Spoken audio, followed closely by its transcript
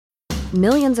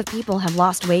Millions of people have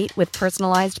lost weight with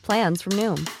personalized plans from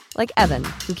Noom. Like Evan,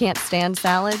 who can't stand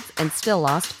salads and still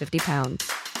lost 50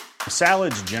 pounds.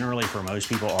 Salads generally for most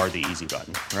people are the easy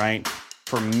button, right?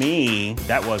 For me,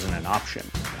 that wasn't an option.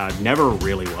 I never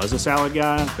really was a salad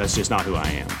guy. That's just not who I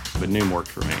am. But Noom worked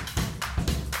for me.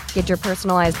 Get your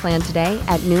personalized plan today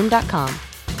at Noom.com.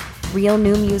 Real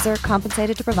Noom user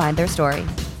compensated to provide their story.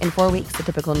 In 4 weeks, the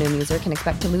typical Noom user can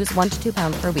expect to lose 1 to 2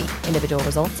 pounds per week. Individual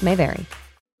results may vary.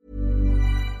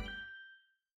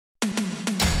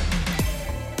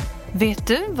 Vet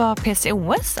du vad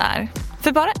PCOS är?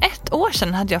 För bara 1 år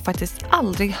sedan hade jag faktiskt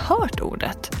aldrig hört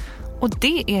ordet. Och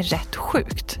det är rätt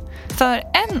sjukt. För 1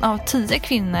 av 10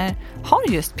 kvinnor har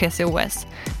just PCOS.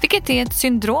 Vilket är ett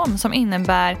syndrom som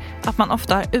innebär att man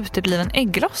ofta har utebliven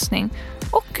ägglossning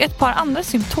och ett par andra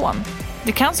symptom.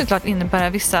 Det kan såklart innebära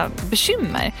vissa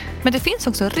bekymmer, men det finns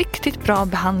också riktigt bra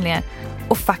behandlingar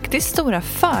och faktiskt stora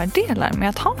fördelar med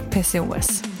att ha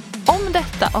PCOS. Om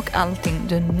detta och allting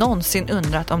du någonsin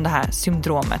undrat om det här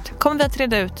syndromet kommer vi att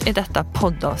reda ut i detta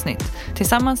poddavsnitt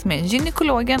tillsammans med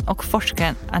gynekologen och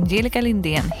forskaren Angelica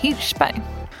Lindén Hirschberg.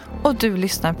 Och du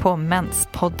lyssnar på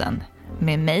Menspodden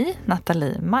med mig,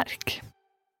 Nathalie Mark.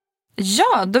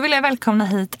 Ja, då vill jag välkomna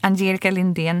hit Angelica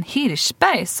Lindén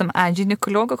Hirschberg som är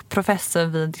gynekolog och professor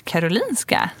vid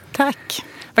Karolinska. Tack.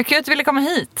 Vad kul att du ville komma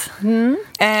hit.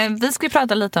 Vi ska ju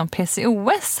prata lite om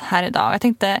PCOS här idag. Jag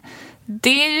tänkte,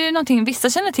 det är ju någonting vissa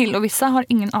känner till och vissa har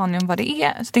ingen aning om vad det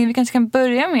är. Så jag tänkte vi kanske kan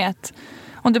börja med att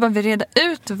om du bara vill reda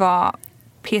ut vad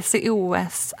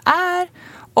PCOS är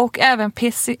och även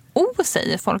PCO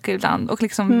säger folk ibland och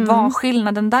liksom vad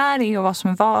skillnaden där är och vad som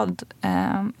är vad.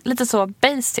 Lite så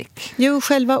basic. Jo,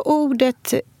 själva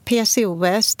ordet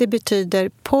PCOS, det betyder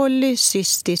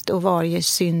polycystiskt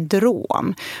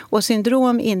ovariesyndrom. Och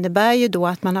syndrom innebär ju då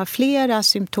att man har flera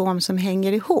symptom som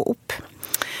hänger ihop.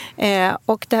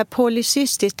 Och det här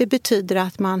polycystiskt, det betyder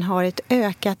att man har ett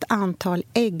ökat antal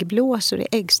äggblåsor i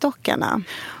äggstockarna.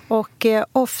 Och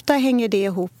ofta hänger det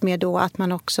ihop med då att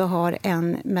man också har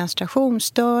en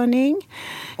menstruationsstörning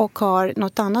och har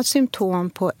något annat symptom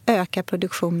på ökad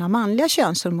produktion av manliga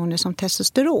könshormoner som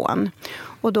testosteron.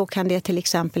 Och då kan det till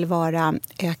exempel vara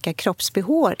ökad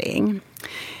kroppsbehåring.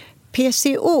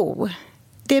 PCO,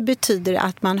 det betyder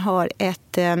att man har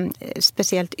ett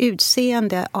speciellt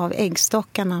utseende av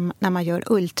äggstockarna när man gör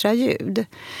ultraljud.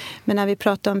 Men när vi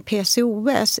pratar om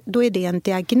PCOS, då är det en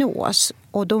diagnos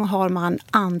och då har man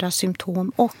andra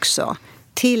symptom också.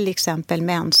 Till exempel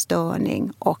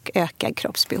mensstörning och ökad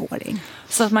kroppsbehåring.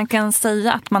 Så att man kan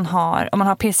säga att man har, om man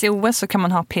har PCOS så kan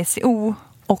man ha PCO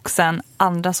och sen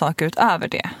andra saker utöver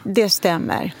det. Det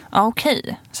stämmer.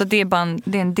 Okej, så det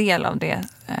är en del av det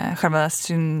själva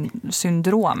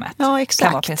syndromet. Ja,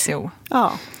 exakt. Kan vara PCO.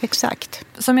 Ja, exakt.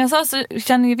 Som jag sa så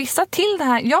känner ju vissa till det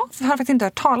här. Jag har faktiskt inte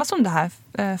hört talas om det här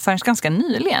förrän ganska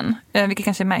nyligen, vilket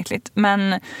kanske är märkligt.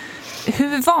 Men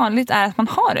hur vanligt är att man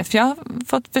har det? För jag har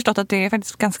fått förstått att det är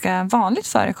faktiskt ganska vanligt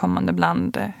förekommande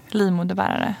bland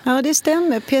livmoderbärare. Ja, det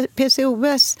stämmer.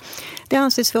 PCOS, det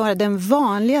anses vara den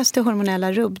vanligaste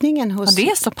hormonella rubbningen hos, det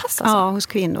är så pass alltså. Ja, hos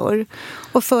kvinnor.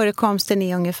 Och förekomsten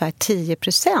är ungefär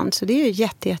 10%, så det är ju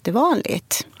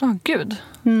jättevanligt. Gud.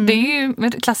 Det är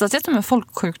ju klassas det som en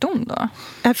folksjukdom då?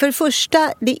 För det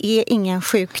första, det är ingen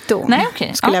sjukdom. Nej,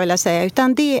 okay. Skulle jag vilja säga.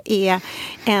 Utan det är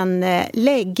en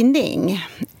läggning.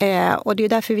 Och det är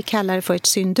därför vi kallar det för ett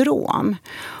syndrom.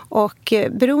 Och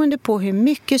beroende på hur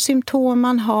mycket symptom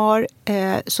man har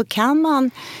så kan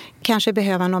man kanske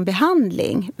behöva någon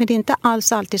behandling. Men det är inte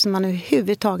alls alltid som man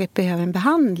överhuvudtaget behöver en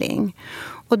behandling.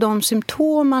 Och de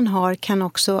symptom man har kan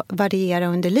också variera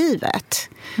under livet.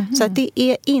 Så att det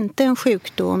är inte en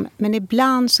sjukdom, men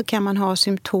ibland så kan man ha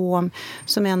symptom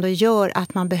som ändå gör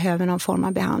att man behöver någon form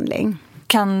av behandling.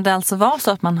 Kan det alltså vara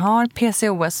så att man har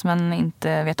PCOS men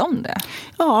inte vet om det?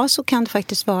 Ja, så kan det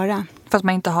faktiskt vara. För att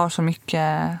man inte har så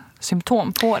mycket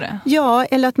symptom på det? Ja,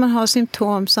 eller att man har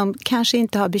symptom som kanske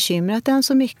inte har bekymrat en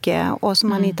så mycket och som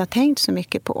man inte har tänkt så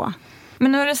mycket på.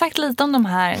 Men nu har du sagt lite om de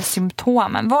här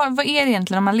symptomen. Vad är det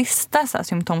egentligen om man listar så här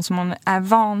symptom som är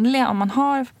vanliga om man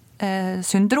har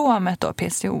syndromet då,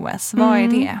 PCOS? Vad är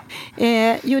det?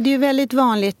 Jo, det är väldigt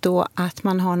vanligt då att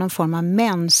man har någon form av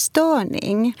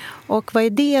mensstörning. Och vad är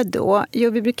det då?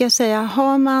 Jo, vi brukar säga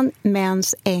har man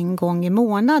mens en gång i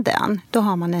månaden, då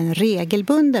har man en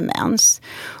regelbunden mens.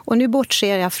 Och nu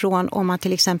bortser jag från om man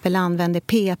till exempel använder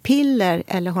p-piller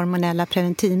eller hormonella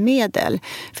preventivmedel.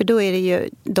 För då är det ju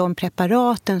de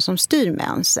preparaten som styr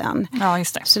mensen. Ja,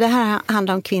 just det. Så det här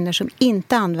handlar om kvinnor som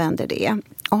inte använder det.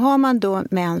 Och har man då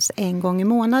mens en gång i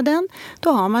månaden,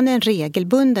 då har man en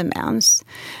regelbunden mens.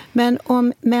 Men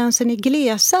om mensen är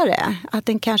glesare, att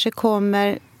den kanske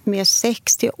kommer med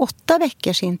 6 till 8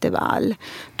 veckors intervall,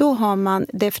 då har man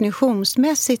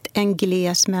definitionsmässigt en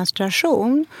gles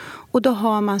menstruation och då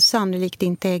har man sannolikt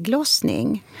inte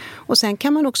ägglossning. Och sen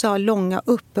kan man också ha långa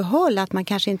uppehåll, att man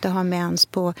kanske inte har mens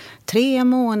på 3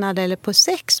 månader eller på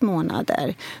 6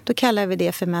 månader. Då kallar vi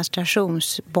det för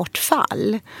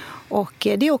menstruationsbortfall. Och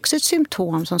det är också ett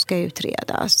symptom som ska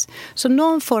utredas. Så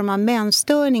någon form av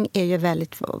mensstörning är ju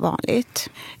väldigt vanligt.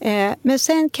 Men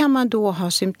sen kan man då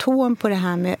ha symptom på det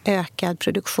här med ökad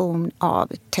produktion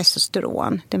av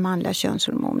testosteron, det manliga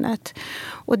könshormonet.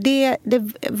 Och det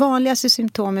vanligaste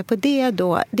symptomet på det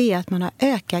då, det är att man har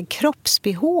ökad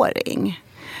kroppsbehåring.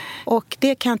 Och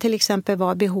det kan till exempel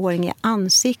vara behåring i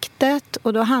ansiktet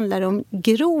och då handlar det om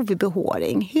grov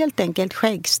behåring, helt enkelt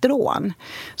skäggstrån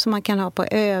som man kan ha på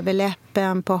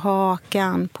överläppen, på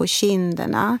hakan, på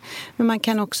kinderna. Men man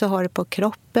kan också ha det på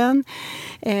kroppen.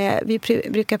 Vi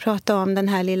brukar prata om den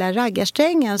här lilla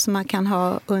raggarsträngen som man kan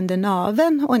ha under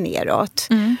naveln och neråt.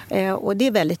 Och det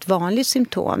är väldigt vanligt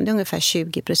symptom. Det är ungefär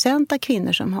 20% av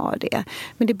kvinnor som har det.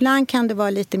 Men ibland kan det vara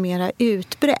lite mer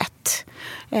utbrett.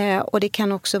 Och det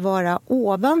kan också vara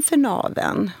ovanför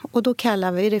naveln. Och då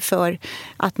kallar vi det för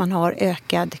att man har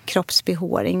ökad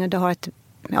kroppsbehåring. Och det har ett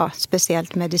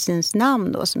speciellt medicinskt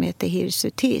namn då, som heter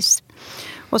hirsutism.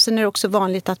 Och sen är det också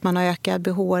vanligt att man har ökad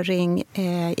behåring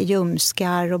i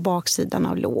ljumskar och baksidan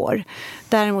av lår.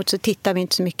 Däremot så tittar vi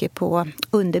inte så mycket på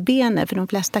underbenen, för de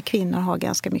flesta kvinnor har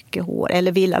ganska mycket hår,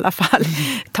 eller vill i alla fall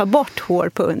ta bort hår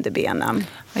på underbenen.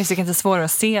 Det är inte svårare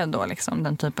att se då liksom,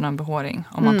 den typen av behåring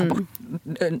om man tar bort.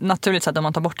 Naturligt sett om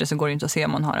man tar bort det så går det inte att se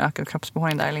om man har ökad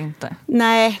kroppsbehåring där eller inte.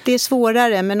 Nej, det är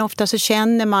svårare, men ofta så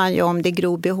känner man ju om det är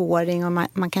grov behåring och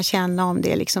man kan känna om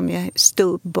det liksom är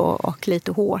stubb och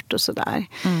lite hårt och sådär.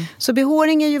 Så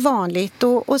behåring är ju vanligt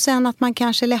och sen att man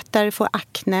kanske lättare får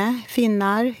akne,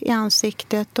 finnar i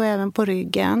ansiktet och även på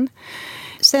ryggen.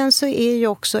 Sen så är ju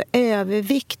också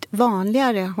övervikt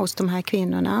vanligare hos de här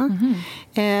kvinnorna.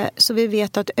 Så vi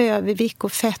vet att övervikt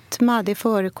och fetma, det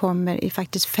förekommer i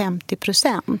faktiskt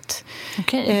 50%.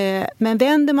 Okay. Men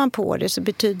vänder man på det så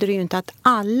betyder det ju inte att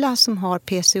alla som har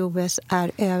PCOS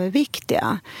är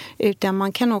överviktiga. Utan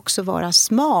man kan också vara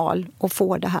smal och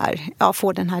få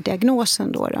den här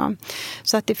diagnosen då.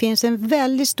 Så att det finns en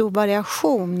väldigt stor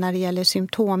variation när det gäller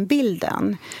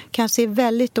symptombilden. Kan se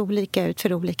väldigt olika ut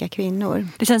för olika kvinnor.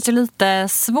 Det känns ju lite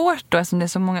svårt då, eftersom det är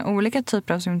så många olika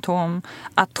typer av symptom,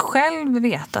 att själv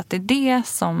veta att det är det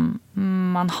som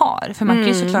man har. För man kan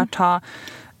ju såklart ha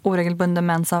oregelbunden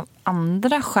mens av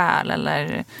andra skäl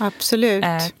eller absolut.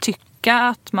 Tycka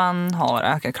att man har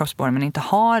ökad kroppsbehåring men inte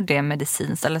har det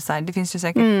medicinskt. Eller så här. Det finns ju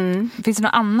säkert finns det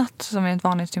något annat som är ett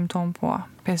vanligt symptom på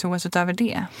PCOS utöver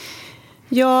det?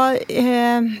 Ja,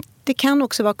 det kan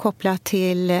också vara kopplat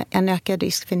till en ökad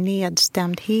risk för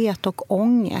nedstämdhet och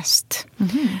ångest.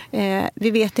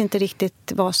 Vi vet inte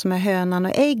riktigt vad som är hönan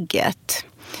och ägget.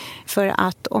 För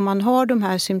att om man har de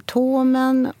här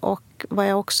symptomen, och vad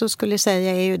jag också skulle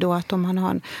säga är ju då att om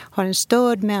man har en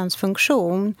störd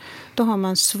mensfunktion, då har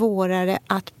man svårare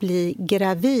att bli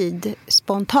gravid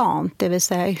spontant, det vill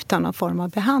säga utan någon form av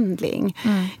behandling.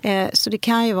 Så det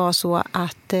kan ju vara så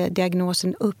att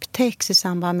diagnosen upptäcks i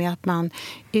samband med att man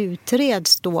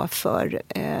utreds då för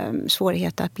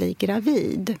svårighet att bli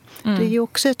gravid. Det är ju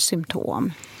också ett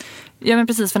symptom. Ja, men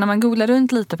precis, för när man googlar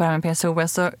runt lite på det här med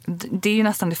PCOS så det är ju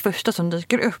nästan det första som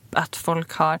dyker upp, att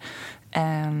folk har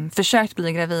försökt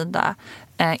bli gravida,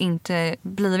 inte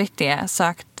blivit det,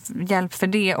 sökt hjälp för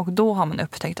det och då har man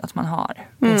upptäckt att man har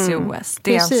PCOS.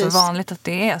 Det är precis. Alltså vanligt att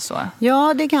det är så?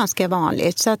 Ja, det är ganska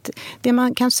vanligt. Så att det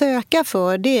man kan söka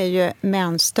för, det är ju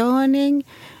mensstörning,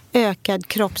 ökad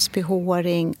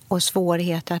kroppsbehåring och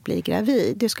svårigheter att bli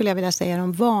gravid. Det skulle jag vilja säga är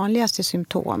de vanligaste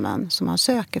symptomen som man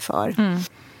söker för.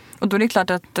 Och då är det klart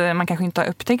att man kanske inte har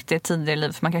upptäckt det tidigare i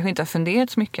livet, för man kanske inte har funderat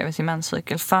så mycket över sin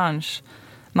menscykel förrän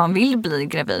man vill bli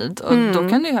gravid. Och då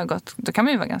kan det ju då kan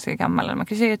man ju vara ganska gammal, eller man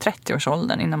kan säga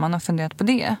 30-årsåldern innan man har funderat på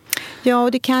det. Ja,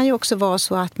 och det kan ju också vara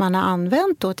så att man har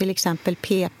använt då till exempel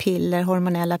p-piller,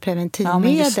 hormonella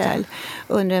preventivmedel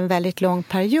under en väldigt lång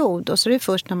period. Och så är det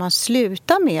först när man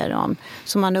slutar med dem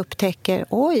som man upptäcker,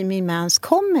 oj, min mens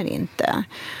kommer inte.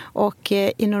 Och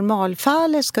i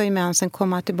normalfallet ska ju mensen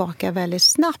komma tillbaka väldigt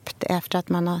snabbt efter att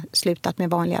man har slutat med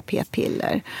vanliga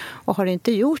p-piller. Och har du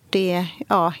inte gjort det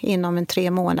inom en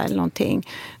 3 månader eller någonting,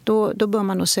 då bör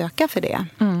man nog söka för det.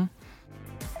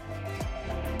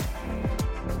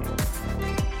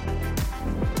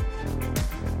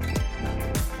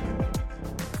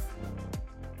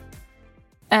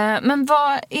 Men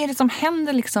vad är det som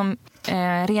händer liksom,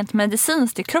 rent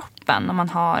medicinskt i kroppen om man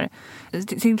har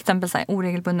till exempel så här,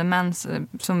 oregelbunden mens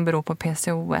som beror på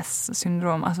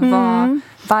PCOS-syndrom. Alltså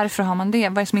varför har man det?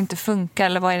 Vad är det som inte funkar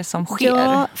eller vad är det som sker?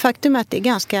 Ja, faktum är att det är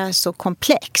ganska så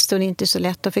komplext och det är inte så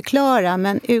lätt att förklara.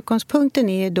 Men utgångspunkten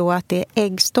är ju då att det är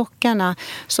äggstockarna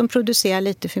som producerar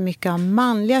lite för mycket av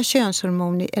manliga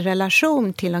könshormoner i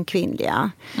relation till de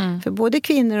kvinnliga. För både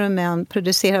kvinnor och män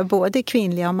producerar både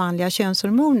kvinnliga och manliga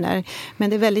könshormoner. Men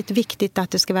det är väldigt viktigt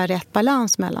att det ska vara rätt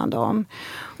balans mellan dem.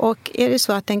 Och är det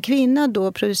så att en kvinna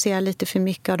då producerar lite för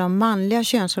mycket av de manliga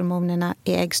könshormonerna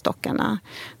i äggstockarna,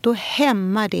 då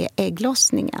hämmar det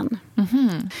ägglossningen.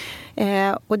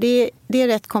 Och det är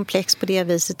rätt komplext på det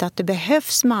viset att det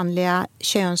behövs manliga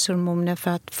könshormoner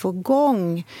för att få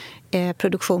igång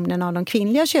produktionen av de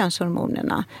kvinnliga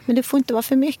könshormonerna. Men det får inte vara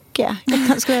för mycket.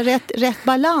 Det ska vara rätt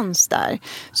balans där.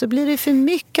 Så blir det för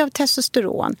mycket av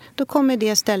testosteron, då kommer det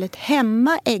istället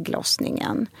hämma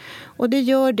ägglossningen. Och det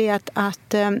gör det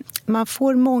att man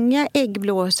får många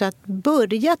äggblåsor att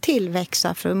börja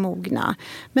tillväxa för att mogna.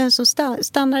 Men så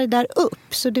stannar det där upp,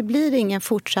 så det blir ingen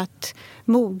fortsatt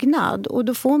mognad. Och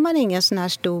då får man ingen sån här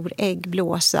stor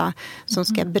äggblåsa som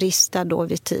ska brista då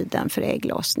vid tiden för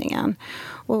ägglossningen.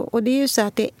 Och det är ju så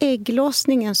att det är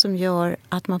ägglossningen som gör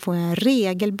att man får en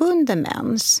regelbunden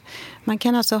mens. Man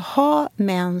kan alltså ha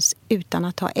mens utan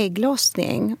att ha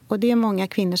ägglossning. Och det är många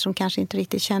kvinnor som kanske inte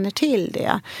riktigt känner till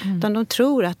det. Utan de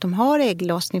tror att de har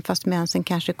ägglossning fast mensen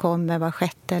kanske kommer var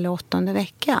 6:e eller 8:e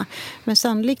vecka. Men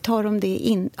sannolikt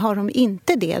har de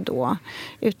inte det då.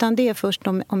 Utan det är först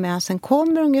om mensen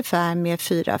kommer ungefär med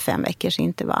 4-5 veckors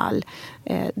intervall.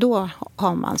 Då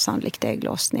har man sannolikt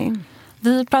ägglossning.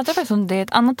 Vi pratade faktiskt om det i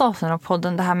ett annat avsnitt av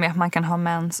podden, det här med att man kan ha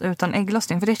mens utan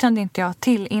ägglossning. För det kände inte jag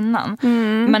till innan.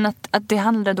 Men att det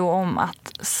handlade då om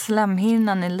att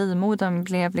slemhinnan i livmodern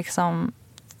blev liksom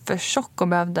för tjock och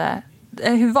behövde...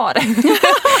 Hur var det?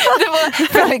 Det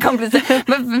var väldigt komplicerat.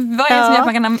 Men vad är det som gör att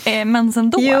man kan ha mens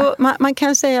ändå? Jo, man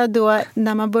kan säga då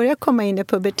när man börjar komma in i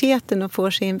puberteten och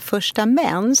får sin första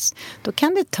mens, då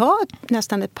kan det ta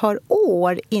nästan ett par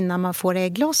år innan man får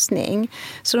ägglossning.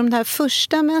 Så de här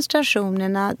första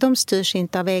menstruationerna, de styrs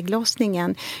inte av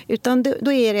ägglossningen, utan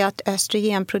då är det att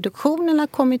östrogenproduktionen har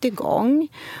kommit igång.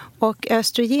 Och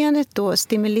östrogenet då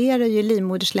stimulerar ju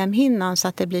livmoderslemhinnan så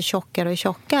att det blir tjockare och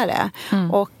tjockare.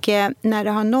 Och när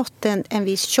det har nått en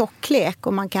viss tjocklek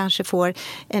och man kanske får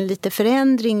en lite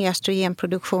förändring i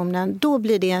östrogenproduktionen, då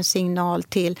blir det en signal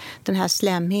till den här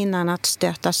slemhinnan att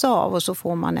stötas av och så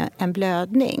får man en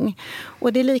blödning.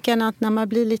 Och det är likadant när man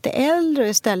blir lite äldre och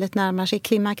istället närmar sig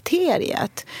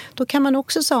klimakteriet. Då kan man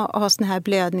också ha såna här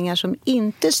blödningar som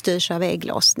inte styrs av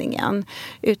ägglossningen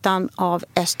utan av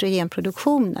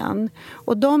östrogenproduktionen.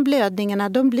 Och de blödningarna,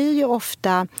 de blir ju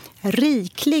ofta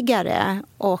rikligare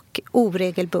och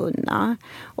oregelbundna.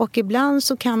 Och ibland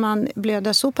så kan man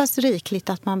blöda så pass rikligt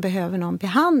att man behöver någon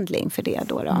behandling för det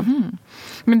då.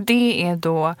 Men det är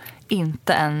då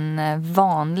inte en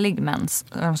vanlig mens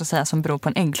som beror på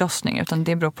en ägglossning, utan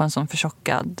det beror på en sån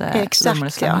förtjockad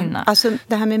livmoderslemhinna. Ja. Alltså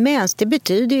det här med mens, det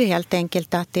betyder ju helt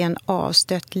enkelt att det är en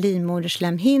avstött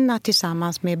livmoderslemhinna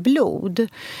tillsammans med blod.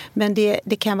 Men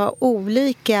det kan vara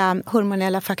olika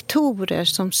hormonella faktorer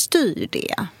som styr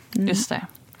det. Just det.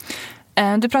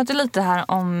 Du pratade lite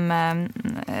här om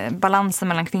balansen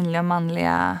mellan kvinnliga och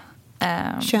manliga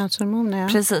könshormoner.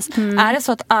 Precis. Är det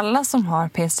så att alla som har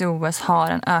PCOS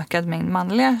har en ökad mängd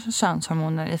manliga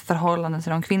könshormoner i förhållande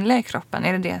till de kvinnliga i kroppen?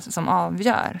 Är det det som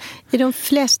avgör? I de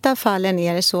flesta fallen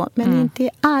är det så, men inte i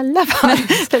alla fall.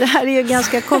 För det här är ju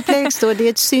ganska komplext då. Det är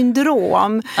ett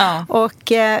syndrom. Ja.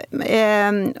 Och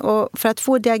för att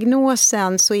få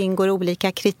diagnosen så ingår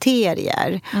olika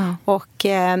kriterier. Och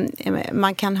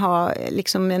man kan ha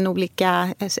liksom en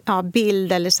olika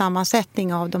bild eller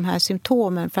sammansättning av de här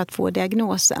symptomen för att få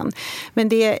diagnosen. Men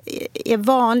det är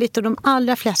vanligt och de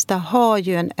allra flesta har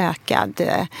ju en ökad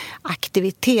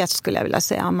aktivitet skulle jag vilja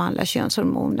säga av manliga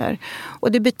könshormoner.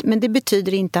 Men det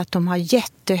betyder inte att de har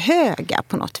jättehöga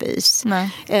på något vis.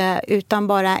 Utan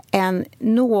bara en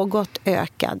något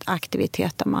ökad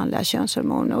aktivitet av manliga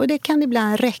könshormoner. Och det kan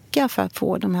ibland räcka för att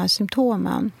få de här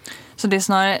symptomen. Så det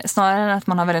är snarare än att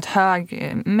man har väldigt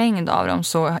hög mängd av dem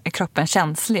så är kroppen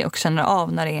känslig och känner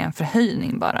av när det är en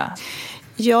förhöjning bara?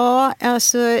 Ja,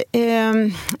 alltså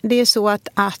det är så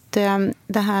att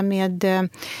det här med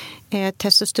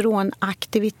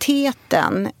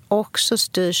testosteronaktiviteten också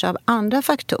styrs av andra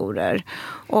faktorer.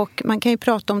 Och man kan ju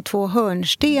prata om 2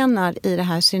 hörnstenar i det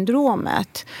här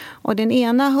syndromet. Och den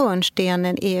ena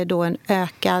hörnstenen är då en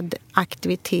ökad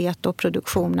aktivitet och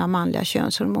produktion av manliga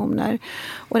könshormoner.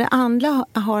 Och det andra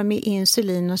har med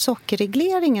insulin- och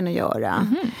sockerregleringen att göra.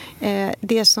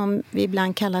 Det som vi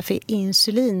ibland kallar för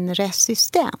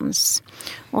insulinresistens.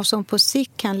 Och som på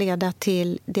sikt kan leda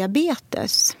till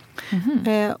diabetes.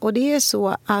 Och det är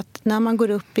så att när man går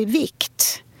upp i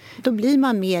vikt, då blir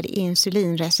man mer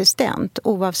insulinresistent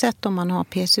oavsett om man har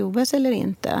PCOS eller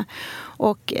inte.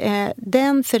 Och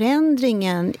den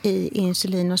förändringen i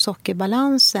insulin- och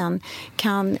sockerbalansen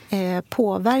kan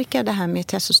påverka det här med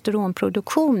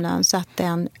testosteronproduktionen så att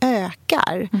den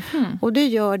ökar. Och det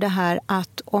gör det här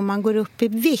att om man går upp i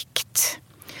vikt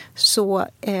så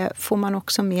får man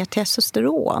också mer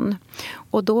testosteron.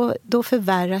 Och då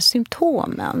förvärras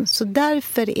symptomen. Så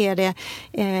därför är det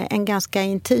en ganska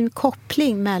intim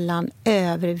koppling mellan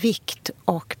övervikt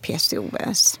och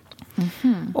PCOS.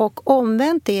 Och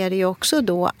omvänt är det ju också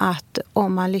då att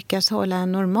om man lyckas hålla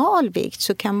en normal vikt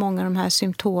så kan många av de här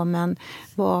symptomen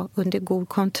vara under god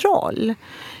kontroll.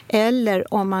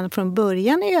 Eller om man från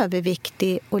början är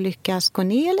överviktig och lyckas gå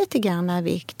ner lite grann i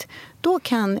vikt, då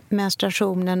kan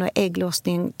menstruationen och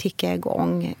ägglossningen ticka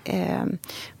igång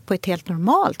på ett helt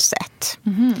normalt sätt.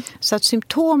 Så att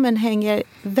symptomen hänger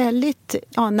väldigt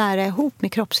nära ihop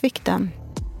med kroppsvikten.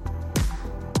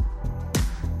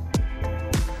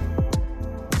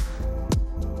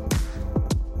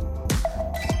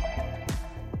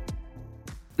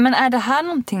 Men är det här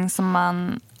någonting som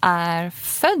man är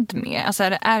född med? Alltså är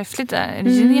det ärftligt, är det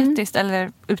genetiskt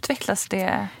eller utvecklas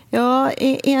det? Ja,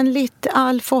 enligt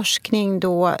all forskning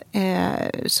då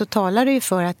så talar det ju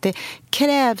för att det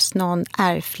krävs någon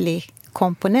ärftlig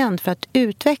komponent för att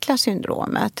utveckla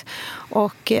syndromet.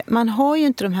 Och man har ju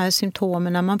inte de här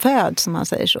symptomen när man föds, som man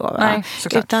säger så. Va? Nej,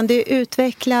 utan det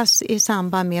utvecklas i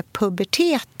samband med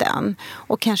puberteten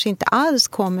och kanske inte alls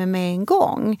kommer med en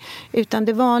gång. Utan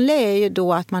det vanliga är ju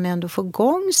då att man ändå får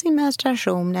igång sin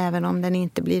menstruation även om den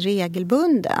inte blir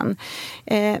regelbunden.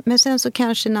 Men sen så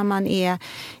kanske när man är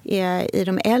i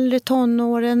de äldre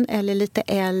tonåren eller lite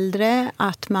äldre,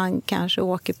 att man kanske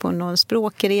åker på någon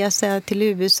språkresa till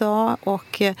USA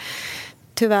och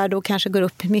tyvärr då kanske går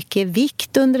upp mycket i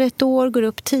vikt under ett år, går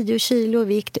upp 10 kilo i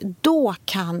vikt, då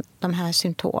kan de här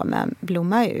symptomen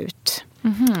blomma ut.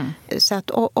 Så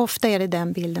att ofta är det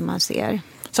den bilden man ser.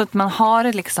 Så att man har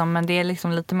det liksom, men det är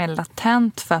liksom lite mer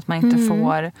latent för att man inte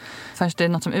får, först det är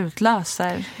något som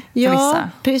utlöser för vissa. Ja,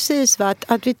 precis. Va?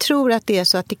 Att vi tror att det är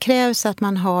så att det krävs att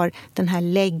man har den här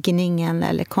läggningen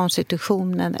eller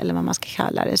konstitutionen eller vad man ska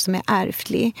kalla det som är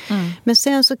ärftlig. Men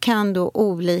sen så kan då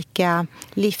olika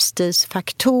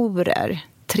livsstilsfaktorer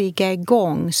trigga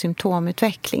igång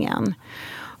symptomutvecklingen.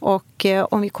 Och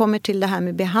om vi kommer till det här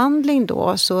med behandling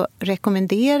då, så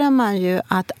rekommenderar man ju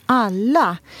att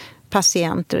alla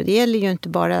patienter, och det gäller ju inte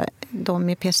bara de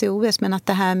med PCOS, men att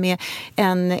det här med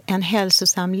en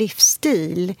hälsosam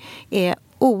livsstil är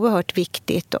oerhört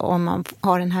viktigt om man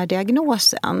har den här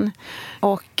diagnosen.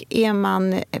 Och är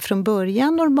man från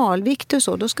början normalvikt och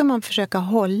så, då ska man försöka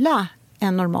hålla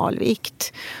en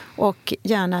normalvikt. Och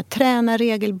gärna träna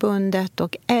regelbundet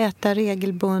och äta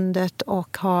regelbundet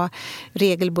och ha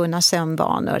regelbundna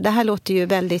sömnvanor. Det här låter ju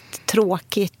väldigt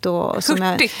tråkigt. Och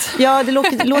ja, det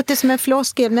låter som en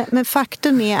floskel. Men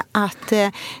faktum är att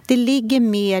det ligger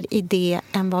mer i det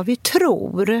än vad vi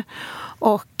tror.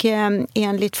 Och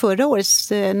enligt förra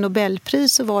årets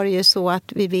Nobelpris så var det ju så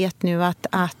att vi vet nu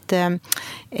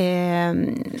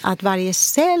att varje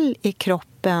cell i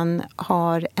kroppen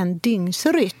har en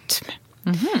dygnsrytm.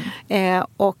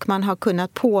 Och man har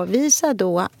kunnat påvisa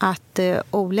då att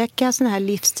olika såna här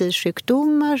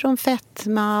livsstilssjukdomar som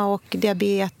fetma och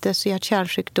diabetes och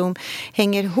hjärt-kärlsjukdom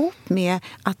hänger ihop med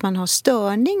att man har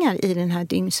störningar i den här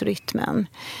dygnsrytmen.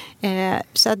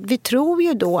 Så att vi tror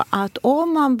ju då att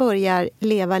om man börjar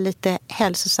leva lite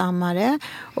hälsosammare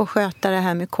och sköta det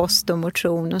här med kost och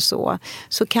motion och så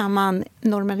kan man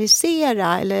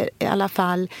normalisera eller i alla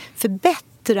fall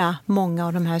förbättra många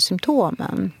av de här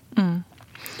symptomen.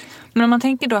 Men om man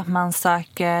tänker då att man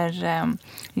söker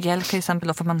hjälp till exempel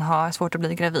då för att man har svårt att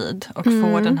bli gravid och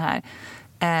får den här,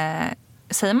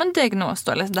 säger man diagnos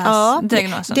då? Eller det här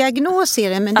diagnosen? Diagnos är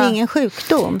det, men det är ingen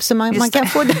sjukdom. Så man kan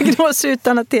få diagnos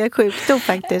utan att det är sjukdom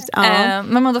faktiskt.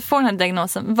 Men om man då får den här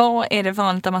diagnosen, vad är det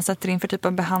vanligt att man sätter in för typ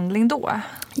av behandling då?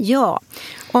 Ja,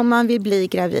 om man vill bli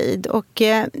gravid. Och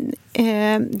det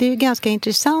är ju ganska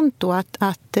intressant då att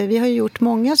vi har gjort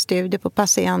många studier på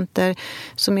patienter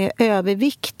som är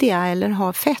överviktiga eller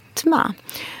har fetma.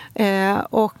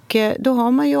 Och då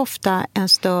har man ju ofta en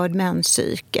störd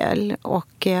menscykel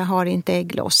och har inte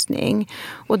ägglossning.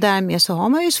 Och därmed så har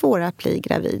man ju svårare att bli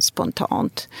gravid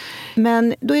spontant.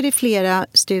 Men då är det flera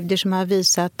studier som har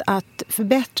visat att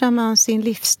förbättrar man sin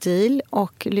livsstil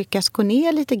och lyckas gå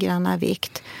ner lite grann av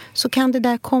vikt, så kan det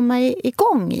där komma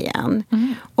igång igen.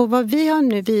 Mm. Och vad vi har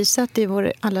nu visat i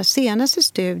vår allra senaste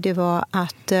studie var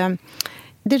att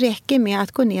det räcker med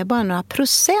att gå ner bara några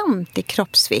procent i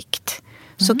kroppsvikt,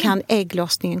 så kan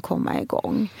ägglossningen komma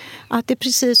igång. Att det är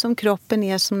precis som kroppen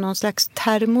är som någon slags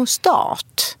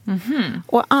termostat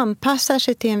och anpassar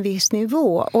sig till en viss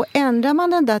nivå. Och ändrar man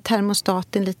den där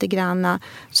termostaten lite grann,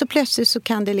 så plötsligt så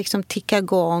kan det liksom ticka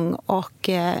igång och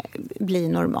bli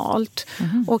normalt.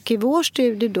 Och i vår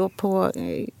studie då på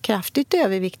kraftigt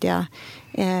överviktiga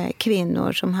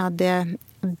kvinnor som hade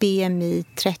BMI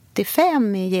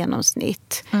 35 i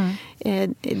genomsnitt.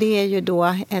 Det är ju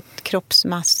då ett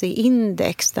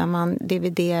kroppsmasseindex där man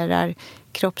dividerar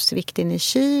kroppsvikten i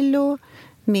kilo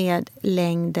med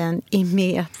längden i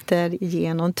meter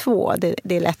genom 2.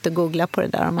 Det är lätt att googla på det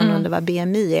där om man undrar vad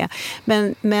BMI är.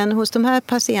 Men hos de här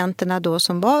patienterna då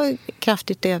som var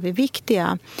kraftigt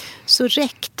överviktiga, så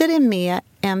räckte det med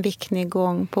en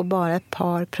viktnedgång på bara ett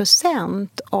par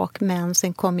procent och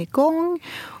mensen kom igång.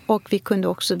 Och vi kunde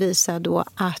också visa då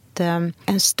att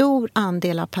en stor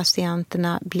andel av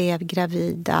patienterna blev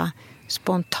gravida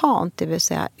spontant, det vill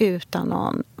säga utan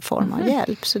någon form av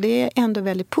hjälp. Så det är ändå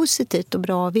väldigt positivt och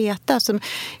bra att veta. Så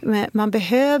man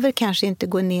behöver kanske inte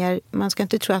gå ner, man ska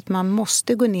inte tro att man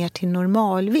måste gå ner till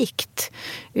normalvikt,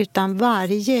 utan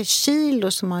varje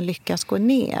kilo som man lyckas gå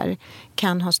ner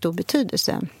kan ha stor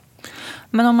betydelse.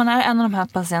 Men om man är en av de här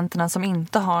patienterna som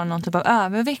inte har någon typ av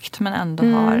övervikt men ändå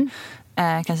har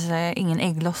kanske säga ingen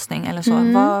ägglossning eller så,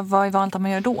 vad är vanligt att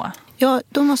man gör då? Ja,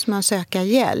 då måste man söka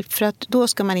hjälp, för att då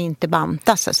ska man inte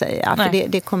banta så att säga. För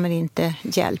det kommer inte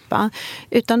hjälpa.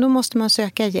 Utan då måste man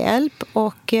söka hjälp,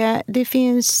 och det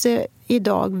finns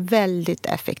idag väldigt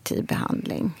effektiv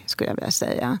behandling, skulle jag vilja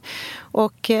säga.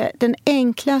 Och den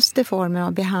enklaste formen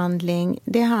av behandling,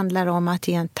 det handlar om att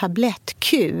ge en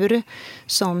tablettkur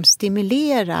som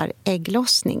stimulerar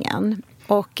ägglossningen.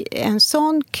 Och en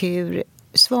sån kur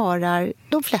svarar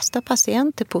de flesta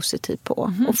patienter positivt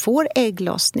på och får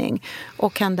ägglossning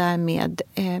och kan därmed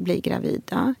bli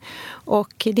gravida.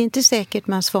 Och det är inte säkert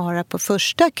man svarar på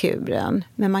första kuren,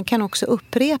 men man kan också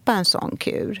upprepa en sån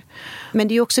kur. Men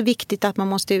det är också viktigt att man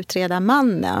måste utreda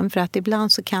mannen, för att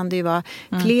ibland så kan det ju vara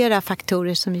flera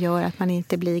faktorer som gör att man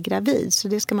inte blir gravid, så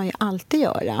det ska man ju alltid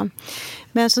göra.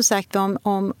 Men som sagt,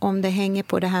 om det hänger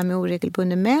på det här med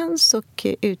oregelbunden mens och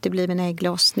utebliven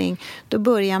ägglossning, då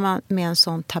börjar man med en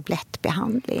sån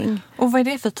tablettbehandling. Och vad är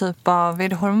det för typ av, är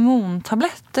det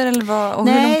hormontabletter eller vad, och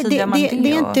nej, hur lång tid gör man det?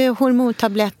 Det är inte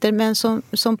hormontabletter, men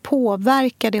som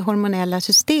påverkar det hormonella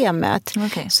systemet.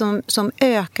 Okay. Som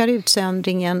ökar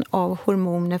utsöndringen av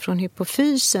hormoner från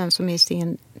hypofysen som i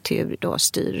sin tur då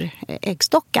styr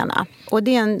äggstockarna. Och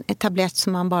det är en tablett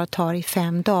som man bara tar i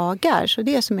 5 dagar. Så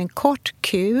det är som en kort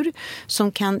kur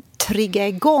som kan trigga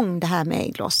igång det här med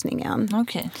ägglossningen.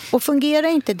 Okay. Och fungerar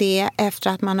inte det efter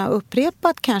att man har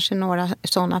upprepat kanske några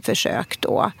sådana försök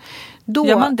då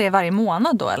gör man det varje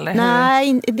månad då? Eller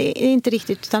nej, det är inte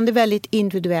riktigt, utan det är väldigt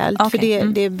individuellt. Okay. För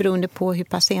det är beroende på hur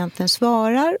patienten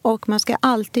svarar, och man ska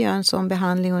alltid göra en sån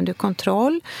behandling under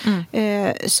kontroll.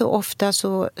 Så ofta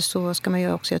så ska man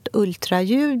göra också ett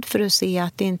ultraljud för att se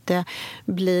att det inte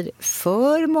blir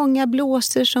för många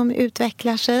blåsor som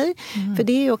utvecklar sig. För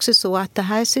det är ju också så att det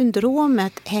här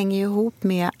syndromet hänger ihop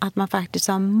med att man faktiskt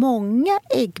har många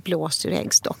äggblåsor i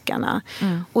äggstockarna.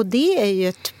 Och det är ju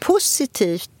ett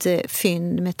positivt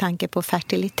fynd med tanke på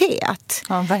fertilitet.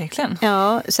 Ja, verkligen.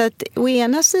 Ja, så att å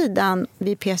ena sidan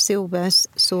vid PCOS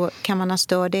så kan man ha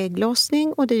störd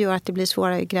ägglossning och det gör att det blir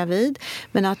svårare gravid.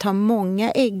 Men att ha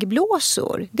många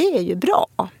äggblåsor, det är ju bra.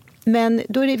 Men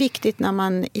då är det viktigt när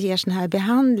man ger sån här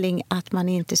behandling att man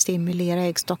inte stimulerar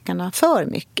äggstockarna för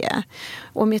mycket.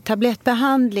 Och med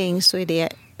tablettbehandling så är det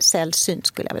sällsynt,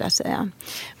 skulle jag vilja säga.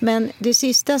 Men det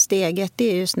sista steget,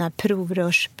 det är ju sån här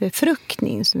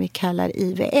provrörsbefruktning som vi kallar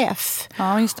IVF.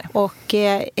 Ja, just det. Och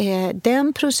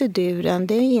den proceduren,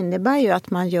 det innebär ju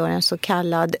att man gör en så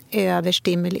kallad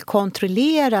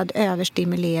kontrollerad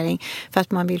överstimulering för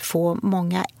att man vill få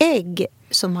många ägg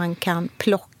som man kan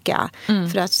plocka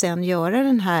för att sen göra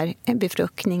den här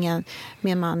befruktningen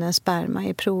med mannens sperma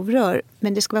i provrör.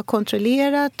 Men det ska vara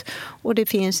kontrollerat och det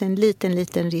finns en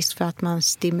liten risk för att man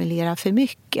stimulerar för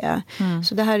mycket.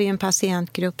 Så det här är en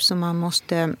patientgrupp som man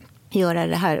måste göra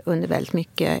det här under väldigt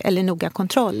mycket, eller noga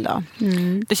kontroll då.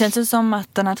 Det känns ju som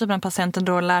att den här typen av patienter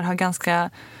då lär ha ganska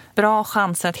bra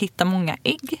chanser att hitta många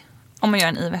ägg. om man gör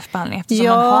en IVF-behandling eftersom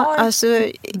man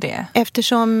har det?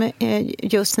 Eftersom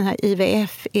just den här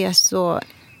IVF är så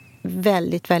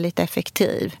väldigt, väldigt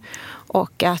effektiv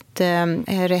och att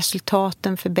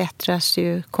resultaten förbättras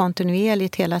ju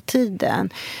kontinuerligt hela tiden,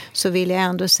 så vill jag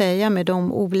ändå säga med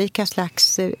de olika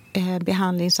slags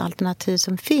behandlingsalternativ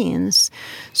som finns,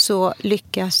 så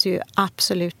lyckas ju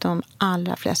absolut de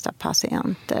allra flesta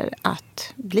patienter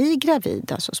att bli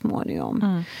gravida så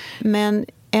småningom. Men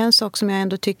en sak som jag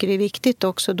ändå tycker är viktigt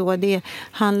också då, det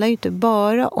handlar ju inte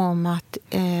bara om att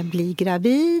bli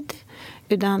gravid,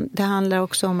 utan det handlar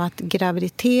också om att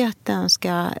graviditeten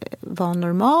ska vara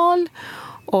normal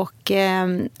och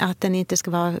att den inte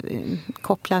ska vara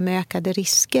kopplad med ökade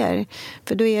risker.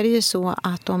 För då är det ju så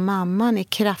att om mamman är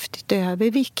kraftigt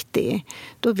överviktig,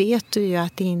 då vet du ju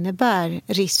att det innebär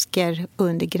risker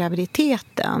under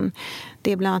graviditeten.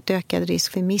 Det är bland annat ökad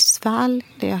risk för missfall,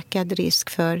 det är ökad risk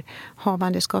för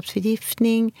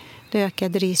havandeskapsförgiftning, det är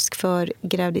ökad risk för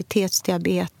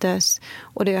graviditetsdiabetes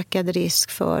och det är ökad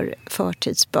risk för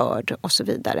förtidsbörd och så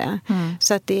vidare.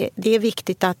 Så att det är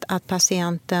viktigt att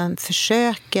patienten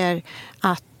försöker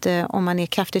att, om man är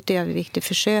kraftigt överviktig,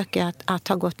 försöker att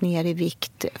ha gått ner i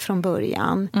vikt från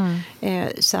början.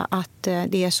 Så att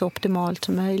det är så optimalt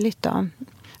som möjligt då.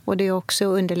 Och det också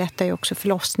underlättar ju också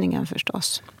förlossningen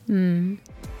förstås.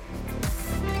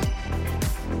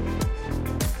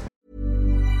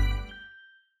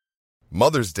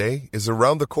 Mother's Day is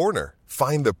around the corner.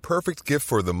 Find the perfect gift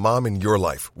for the mom in your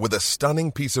life with a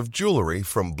stunning piece of jewelry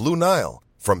from Blue Nile.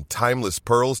 From timeless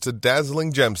pearls to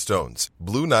dazzling gemstones,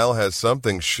 Blue Nile has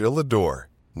something she'll adore.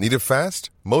 Need it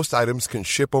fast? Most items can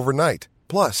ship overnight.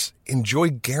 Plus,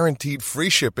 enjoy guaranteed free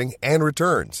shipping and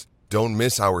returns. Don't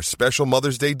miss our special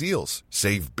Mother's Day deals.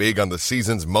 Save big on the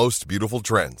season's most beautiful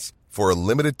trends. For a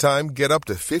limited time, get up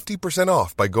to 50%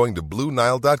 off by going to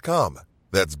BlueNile.com.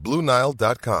 That's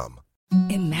BlueNile.com.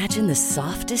 Imagine the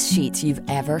softest sheets you've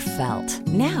ever felt.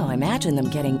 Now imagine them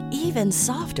getting even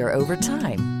softer over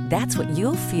time. That's what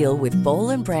you'll feel with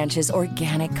Boll & Branch's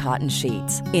organic cotton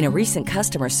sheets. In a recent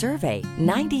customer survey,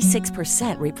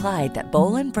 96% replied that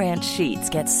Boll & Branch sheets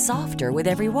get softer with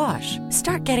every wash.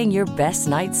 Start getting your best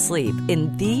night's sleep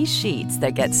in these sheets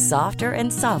that get softer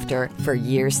and softer for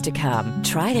years to come.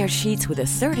 Try their sheets with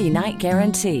a 30-night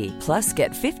guarantee. Plus,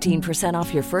 get 15%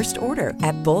 off your first order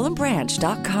at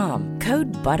BollandBranch.com.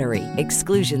 Code BUTTERY.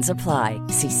 Exclusions apply.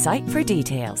 See site for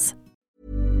details.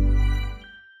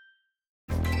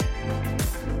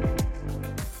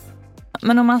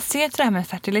 Men om man ser till det här med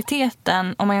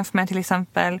fertiliteten, om man jämför med till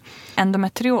exempel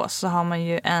endometrios, så har man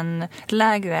ju en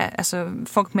lägre, alltså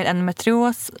folk med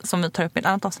endometrios, som vi tar upp i ett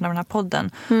annat avsnitt av den här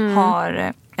podden,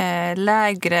 har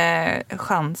lägre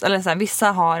chans, eller så här,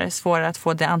 vissa har svårare att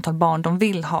få det antal barn de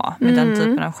vill ha med den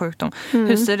typen av sjukdom.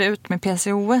 Hur ser det ut med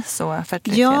PCOS och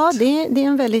fertilitet? Ja, det är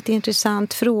en väldigt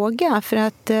intressant fråga, för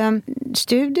att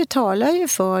studier talar ju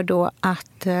för då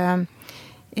att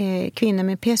kvinnor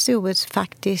med PCOS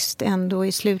faktiskt ändå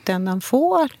i slutändan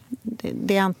får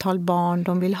det antal barn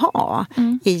de vill ha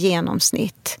i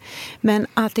genomsnitt. Men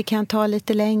att det kan ta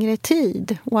lite längre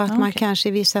tid och att man kanske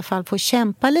i vissa fall får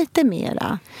kämpa lite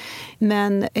mera.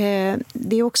 Men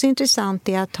det är också intressant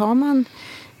det att har man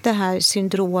det här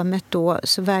syndromet då,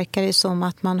 så verkar det som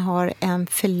att man har en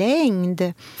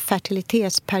förlängd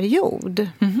fertilitetsperiod.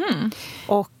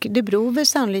 Och det beror väl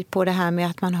sannolikt på det här med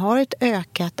att man har ett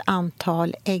ökat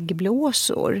antal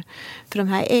äggblåsor. För de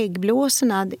här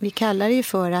äggblåsorna, vi kallar det ju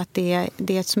för att det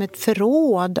är som ett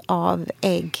förråd av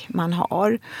ägg man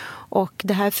har. Och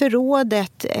det här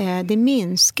förrådet, det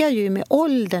minskar ju med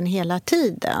åldern hela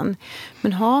tiden.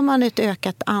 Men har man ett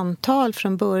ökat antal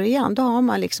från början, då har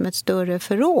man liksom ett större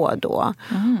förråd då.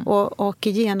 Och i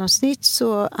genomsnitt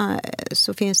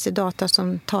så finns det data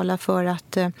som talar för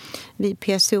att vid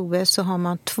PCOS så har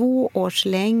man 2 års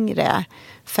längre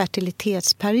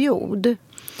fertilitetsperiod.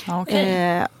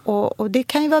 Och det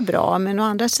kan ju vara bra, men å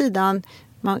andra sidan,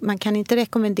 man kan inte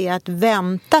rekommendera att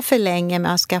vänta för länge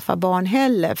med att skaffa barn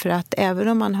heller, för att även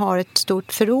om man har ett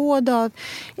stort förråd av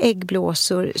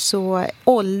äggblåsor så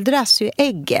åldras ju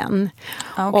äggen.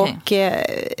 Och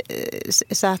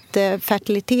så att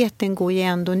fertiliteten går ju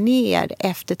ändå ner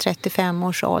efter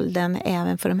 35-årsåldern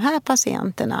även för de här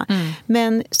patienterna.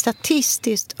 Men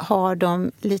statistiskt har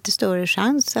de lite större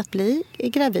chans att bli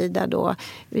gravida då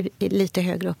lite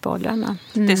högre upp i åldrarna.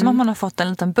 Det är som om man har fått en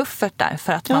liten buffert där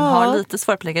för att man har lite svårt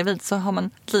svårt att bli gravid så har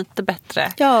man lite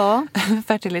bättre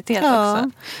fertilitet Ja.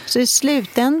 också. Så i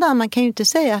slutändan, man kan ju inte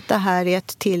säga att det här är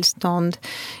ett tillstånd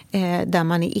där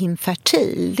man är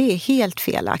infertil. Det är helt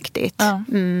felaktigt. Ja.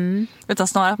 Utan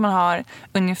snarare att man har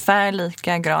ungefär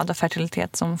lika grad av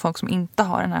fertilitet som folk som inte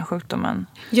har den här sjukdomen.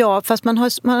 Ja, fast man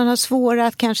har svårare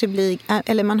att kanske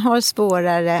man har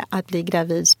svårare att bli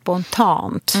gravid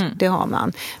spontant. Det har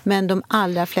man. Men de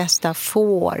allra flesta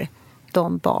får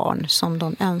de barn som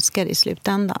de önskar i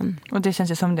slutändan. Och det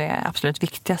känns ju som det absolut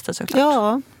viktigaste såklart.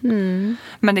 Ja.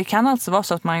 Men det kan alltså vara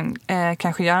så att man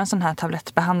kanske gör en sån här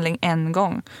tablettbehandling en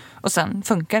gång och sen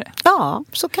funkar det. Ja,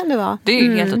 så kan det vara. Det är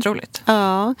ju helt otroligt.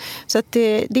 Ja, så att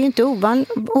det är inte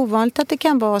ovanligt att det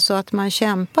kan vara så att man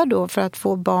kämpar då för att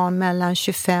få barn mellan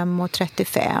 25 och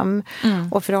 35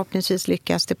 och förhoppningsvis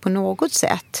lyckas det på något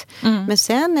sätt. Men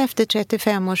sen efter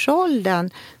 35-årsåldern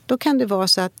då kan det vara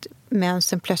så att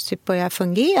mensen plötsligt börjar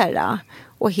fungera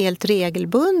och helt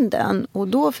regelbunden. Och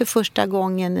då för första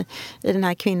gången i den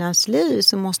här kvinnans liv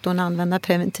så måste hon använda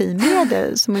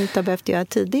preventivmedel som hon inte har behövt göra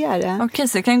tidigare. Okej,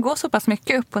 så det kan gå så pass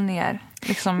mycket upp och ner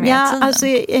liksom med tiden? Alltså,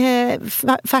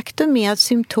 faktum är att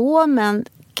symptomen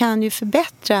kan ju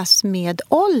förbättras med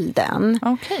åldern.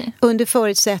 Okay. Under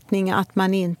förutsättning att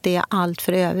man inte är allt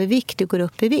för överviktig och går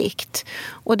upp i vikt.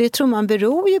 Och det tror man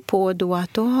beror ju på då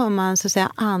att då har man så att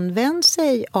säga använt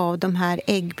sig av de här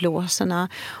äggblåsorna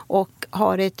och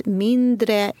har ett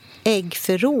mindre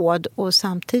äggförråd och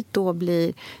samtidigt då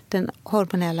blir den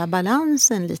hormonella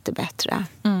balansen lite bättre.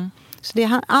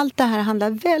 Så allt det här handlar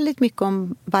väldigt mycket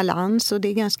om balans och det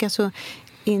är ganska så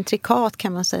intrikat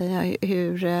kan man säga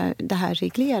hur det här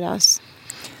regleras.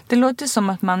 Det låter som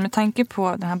att man med tanke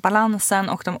på den här balansen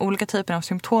och de olika typerna av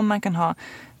symptom man kan ha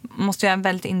måste göra en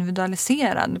väldigt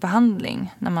individualiserad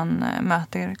behandling när man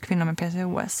möter kvinnor med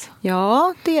PCOS.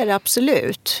 Ja, det är det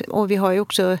absolut. Och vi har ju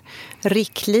också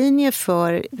riktlinjer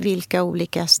för vilka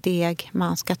olika steg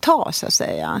man ska ta så att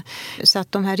säga. Så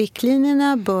att de här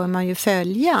riktlinjerna bör man ju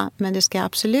följa men det ska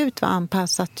absolut vara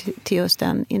anpassat till just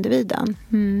den individen.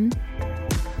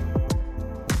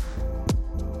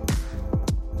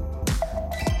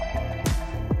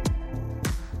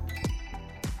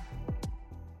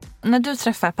 När du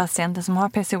träffar patienter som har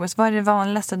PCOS, vad är det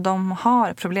vanligaste de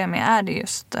har problem med? Är det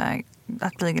just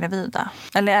att bli gravida?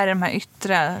 Eller är det de här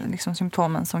yttre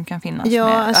symptomen som kan finnas med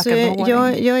alltså, ökad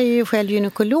behåring? Jag är ju själv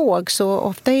gynekolog så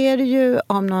ofta är det ju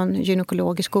av någon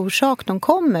gynekologisk orsak de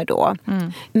kommer då.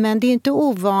 Men det är inte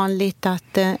ovanligt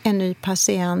att en ny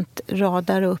patient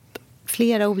radar upp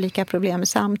flera olika problem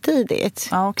samtidigt.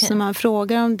 Okay. Så man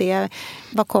frågar om det,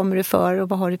 vad kommer du för och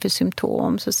vad har du för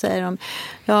symptom? Så säger de,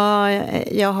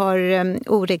 jag har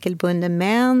oregelbunden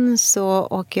mens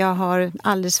och jag har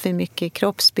alldeles för mycket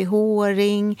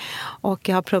kroppsbehåring och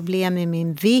jag har problem med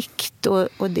min vikt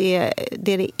och det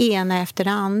är det ena efter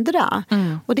det andra.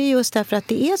 Och det är just därför att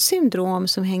det är ett syndrom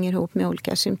som hänger ihop med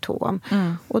olika symptom.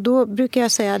 Och då brukar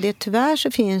jag säga att tyvärr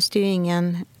så finns det ju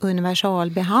ingen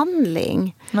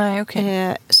universalbehandling. Nej, okay.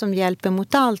 Som hjälper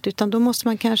mot allt utan då måste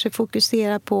man kanske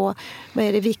fokusera på vad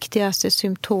är det viktigaste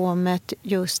symptomet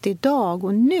just idag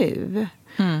och nu.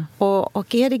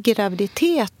 Och är det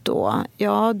graviditet då,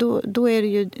 ja då är det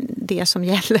ju det som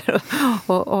gäller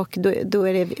och då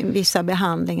är det vissa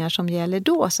behandlingar som gäller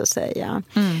då så att säga.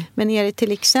 Men är det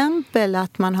till exempel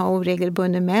att man har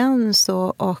oregelbunden mens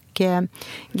och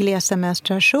glesa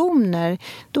menstruationer,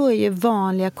 då är ju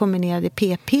vanliga kombinerade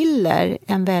p-piller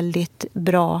en väldigt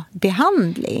bra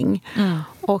behandling.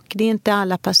 Och det är inte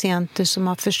alla patienter som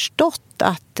har förstått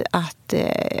att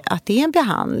det är en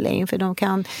behandling. För de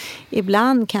kan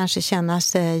ibland kanske känna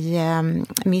sig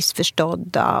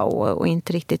missförstådda och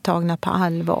inte riktigt tagna på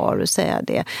allvar och säga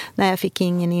det. Nej, jag fick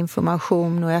ingen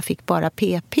information och jag fick bara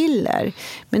p-piller.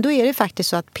 Men då är det faktiskt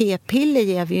så att p-piller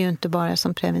ger vi ju inte bara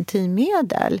som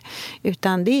preventivmedel.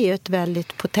 Utan det är ju ett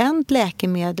väldigt potent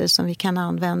läkemedel som vi kan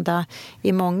använda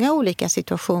i många olika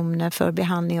situationer för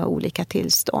behandling av olika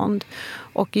tillstånd.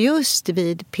 Och just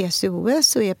vid PCOS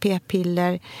så är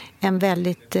p-piller en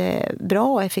väldigt bra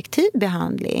och effektiv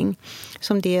behandling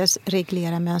som dels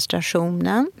reglerar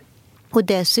menstruationen och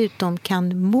dessutom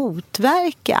kan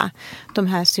motverka de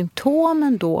här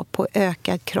symptomen då på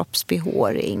ökad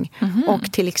kroppsbehåring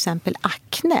och till exempel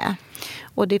akne.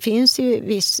 Och det finns ju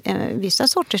vissa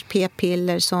sorters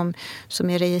p-piller som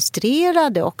är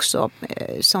registrerade också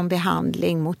som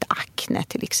behandling mot akne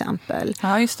till exempel.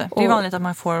 Ja, just det. Det är vanligt att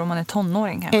man får om man är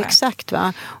tonåring kanske. Exakt,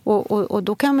 va. Och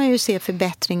då kan man ju se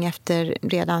förbättring efter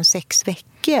redan 6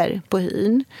 veckor på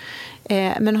hyn.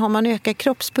 Men har man ökad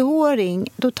kroppsbehåring,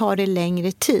 då tar det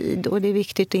längre tid. Och det är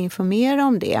viktigt att informera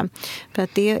om det. För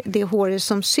att det håret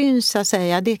som syns, så att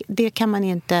säga, det kan man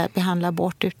inte behandla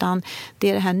bort. Utan det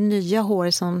är det här nya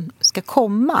håret som ska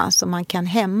komma, som man kan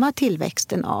hämma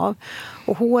tillväxten av.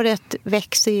 Och håret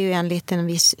växer ju enligt en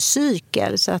viss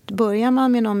cykel. Så att börjar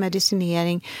man med någon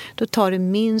medicinering, då tar det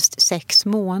minst 6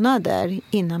 månader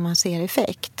innan man ser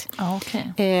effekt.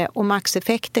 Okay. Och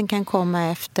maxeffekten kan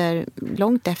komma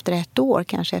långt efter 1 år,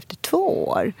 kanske efter 2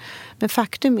 år. Men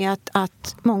faktum är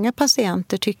att många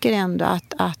patienter tycker ändå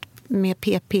att med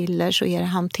p-piller så är det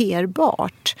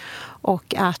hanterbart.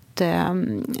 Och att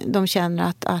de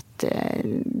känner att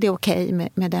det är okej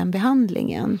med den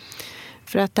behandlingen.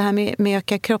 För att det här med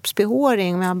ökad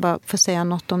kroppsbehåring, om jag bara får säga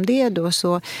något om det då,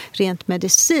 så rent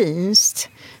medicinskt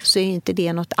så är inte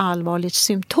det något allvarligt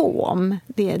symptom.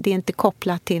 Det är inte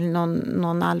kopplat till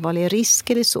någon allvarlig risk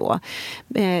eller så,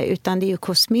 utan det är ju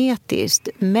kosmetiskt.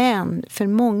 Men för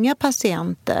många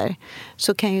patienter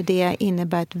så kan ju det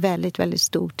innebära ett väldigt, väldigt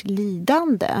stort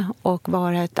lidande och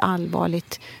vara ett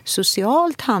allvarligt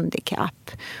socialt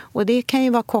handikapp. Och det kan ju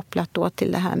vara kopplat då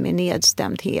till det här med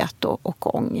nedstämdhet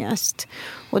och ångest.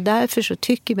 Och därför så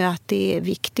tycker vi att det är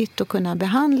viktigt att kunna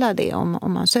behandla det om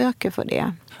man söker för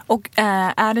det. Och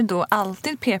är det då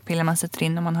alltid p-piller man sätter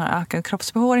in när man har ökad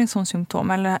kroppsbehåring som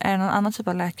symptom? Eller är det någon annan typ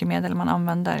av läkemedel man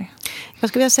använder? Jag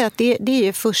skulle vilja säga att det är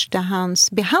ju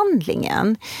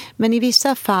förstahandsbehandlingen. Men i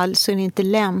vissa fall så är det inte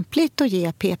lämpligt att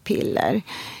ge p-piller.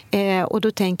 Och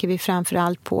då tänker vi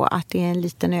framförallt på att det är en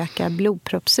liten ökad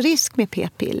blodproppsrisk med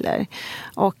p-piller.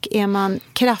 Och är man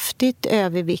kraftigt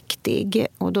överviktig,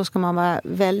 och då ska man vara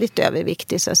väldigt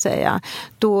överviktig så att säga,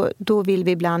 då vill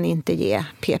vi ibland inte ge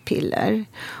p-piller.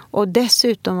 Och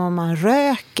dessutom om man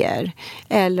röker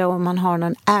eller om man har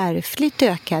någon ärftligt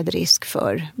ökad risk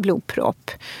för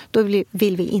blodpropp, då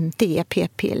vill vi inte ge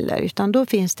p-piller, utan då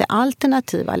finns det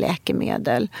alternativa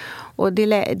läkemedel. Och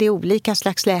det är olika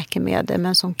slags läkemedel,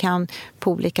 men som kan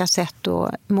på olika sätt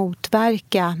då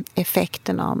motverka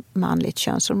effekten av manligt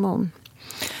könshormon.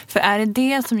 För är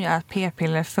det som gör att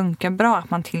p-piller funkar bra, att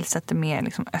man tillsätter mer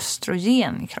liksom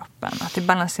östrogen i kroppen? Att det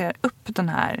balanserar upp den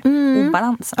här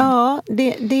obalansen? Ja,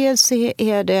 dels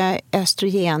är det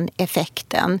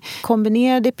östrogeneffekten.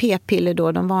 Kombinerade p-piller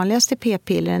då, de vanligaste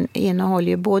p-pillren innehåller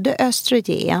ju både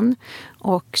östrogen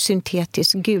och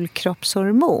syntetisk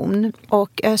gulkroppshormon.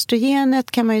 Och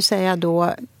östrogenet kan man ju säga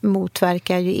då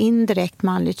motverkar ju indirekt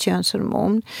manligt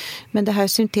könshormon. Men det här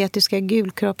syntetiska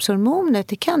gulkroppshormonet,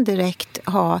 det kan direkt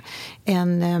ha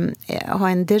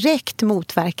en direkt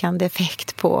motverkande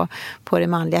effekt på det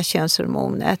manliga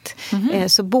könshormonet.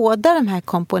 Så båda de här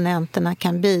komponenterna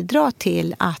kan bidra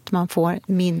till att man får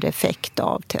mindre effekt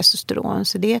av testosteron.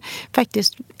 Så det är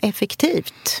faktiskt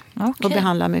effektivt att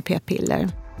behandla med p-piller.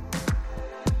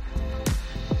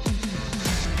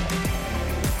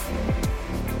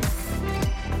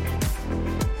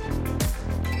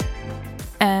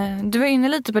 Du var inne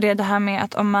lite på det här med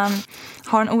att om man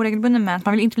har en oregelbunden mens,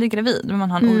 man vill inte bli gravid, men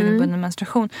man har en oregelbunden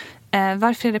menstruation.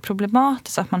 Varför är det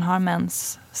problematiskt att man har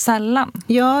mens sällan?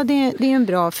 Ja, det är en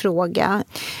bra fråga.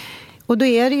 Och då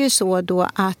är det ju så då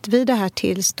att vid det här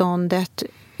tillståndet,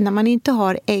 när man inte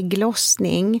har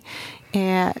ägglossning,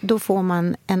 då får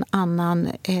man en annan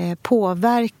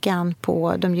påverkan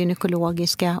på de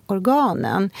gynekologiska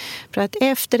organen. För att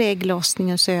efter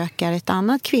ägglossningen så ökar ett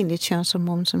annat kvinnligt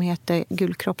könshormon som heter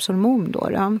gulkroppshormon.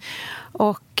 Då.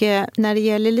 Och när det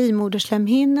gäller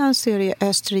livmoderslemhinnan så är det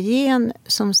östrogen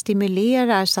som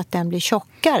stimulerar så att den blir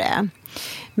tjockare.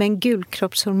 Men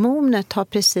gulkroppshormonet har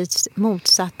precis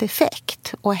motsatt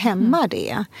effekt och hämmar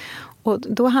det. Och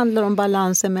då handlar det om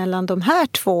balansen mellan de här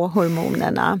 2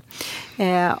 hormonerna.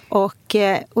 Och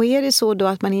är det så då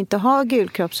att man inte har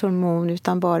gulkroppshormon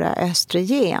utan bara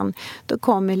östrogen, då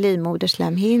kommer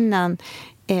livmoderslemhinnan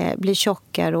blir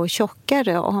tjockare och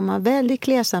tjockare. Och har man väldigt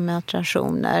glesa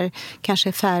menstruationer,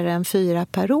 kanske färre än 4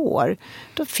 per år,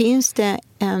 då finns det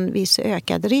en viss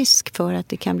ökad risk för att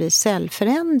det kan bli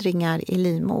cellförändringar i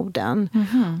livmodern.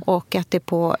 Och att det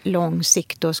på lång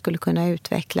sikt då skulle kunna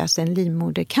utvecklas en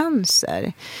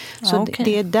livmodercancer. Så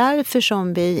det är därför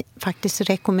som vi faktiskt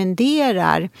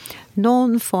rekommenderar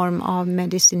någon form av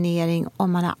medicinering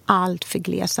om man har allt för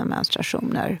glesa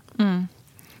menstruationer.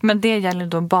 Men det gäller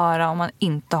då bara om man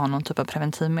inte har någon typ av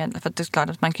preventivmedel. För att det är klart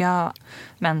att man kan ha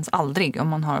mens aldrig om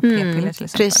man har p-piller till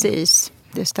exempel. Precis,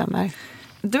 det stämmer.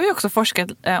 Du har ju också forskat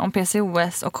om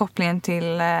PCOS och kopplingen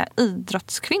till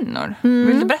idrottskvinnor.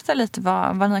 Vill du berätta lite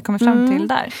vad ni har kommit fram till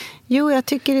där? Jo, jag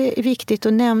tycker det är viktigt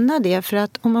att nämna det. För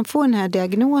att om man får den här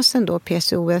diagnosen då,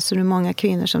 PCOS, så är det många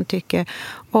kvinnor som tycker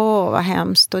vad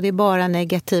hemskt och det är bara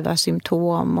negativa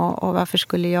symptom och varför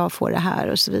skulle jag få det här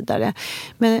och så vidare.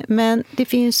 Men det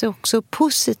finns också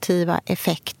positiva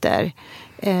effekter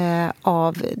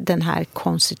av den här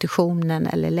konstitutionen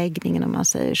eller läggningen, om man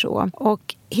säger så.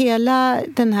 Och hela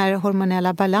den här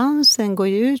hormonella balansen går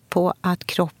ju ut på att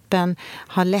kroppen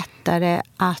har lättare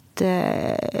att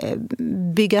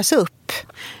byggas upp.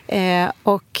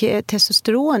 Och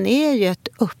testosteron är ju ett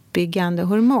uppbyggande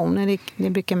hormon. Det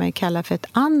brukar man kalla för ett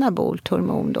anabolt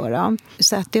hormon då.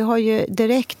 Så att det har ju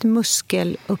direkt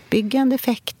muskeluppbyggande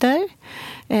effekter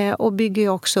och bygger ju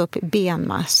också upp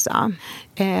benmassa.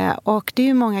 Och det är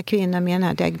ju många kvinnor med den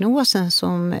här diagnosen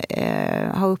som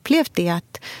har upplevt det,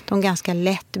 att de ganska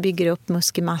lätt bygger upp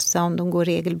muskelmassa om de går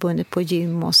regelbundet på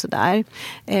gym och sådär.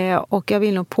 Och jag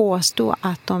vill nog påstå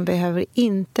att de behöver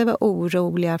inte vara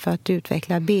oroliga för att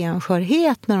utveckla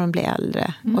benskörhet när de blir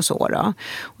äldre och så då.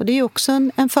 Och det är ju också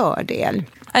en fördel.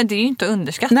 Det är ju inte att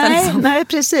underskatta. Nej,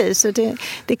 precis. Och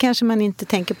det kanske man inte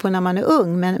tänker på när man är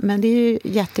ung, men det är ju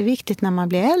jätteviktigt när man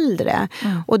blir äldre.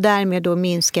 Och därmed då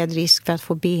minskad risk för att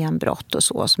få benbrott och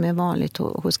så, som är vanligt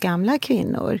hos gamla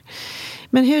kvinnor.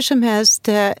 Men hur som helst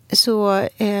så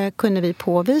kunde vi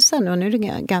påvisa, nu är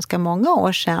det ganska många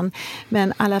år sedan, men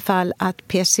i alla fall att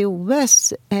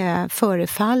PCOS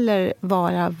förefaller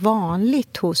vara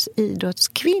vanligt hos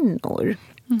idrottskvinnor.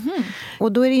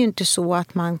 Och då är det ju inte så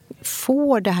att man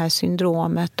får det här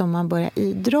syndromet om man börjar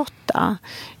idrotta,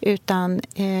 utan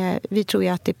vi tror ju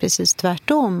att det är precis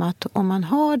tvärtom, att om man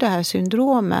har det här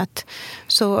syndromet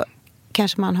så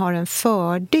kanske man har en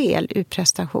fördel ur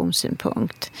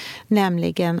prestationssynpunkt,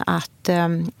 nämligen att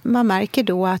man märker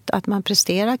då att man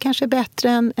presterar kanske bättre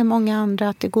än många andra,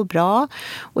 att det går bra,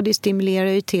 och det stimulerar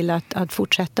ju till att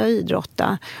fortsätta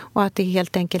idrotta, och att det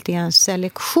helt enkelt är en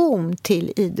selektion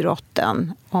till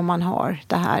idrotten om man har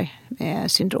det här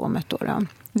syndromet då.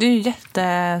 Det är ju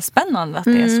jättespännande att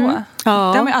det är så. Ja. Det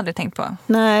har man ju aldrig tänkt på.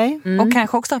 Nej. Och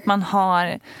kanske också att man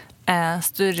har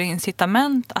större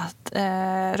incitament att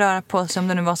röra på sig, om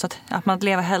det nu var så att man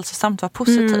lever hälsosamt var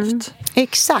positivt.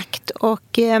 Exakt,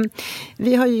 och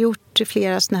vi har gjort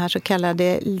flera såna här så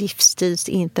kallade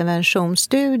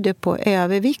livsstilsinterventionsstudier på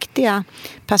överviktiga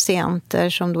patienter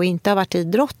som då inte har varit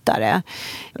idrottare,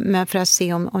 men för att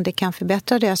se om det kan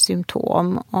förbättra deras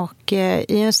symptom. Och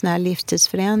i en sån här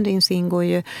livsstilsförändring så ingår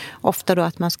ju ofta då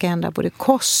att man ska ändra både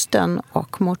kosten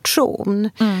och motion.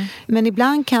 Men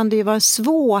ibland kan det ju vara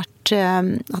svårt,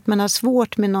 att man har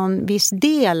svårt med någon viss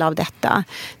del av detta.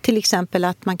 Till exempel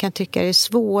att man kan tycka det är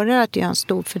svårare att göra en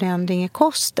stor förändring i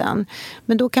kosten.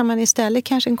 Men då kan man istället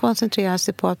kanske koncentrera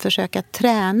sig på att försöka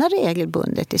träna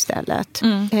regelbundet istället.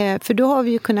 För då har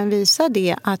vi ju kunnat visa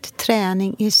det att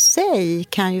träning i sig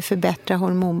kan ju förbättra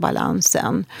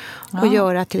hormonbalansen och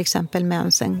göra att till exempel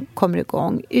mensen kommer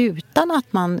igång utan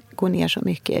att man går ner så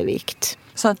mycket i vikt.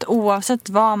 Så att oavsett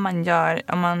vad man gör,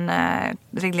 om man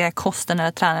reglerar kosten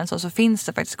eller träningen så finns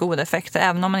det faktiskt goda effekter.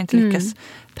 Även om man inte lyckas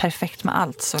perfekt med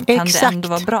allt så kan det ändå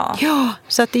vara bra. Ja,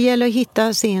 så att det gäller att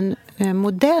hitta sin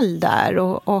modell där.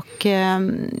 Och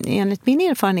enligt min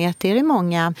erfarenhet är det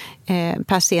många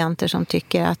patienter som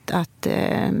tycker att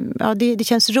det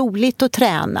känns roligt att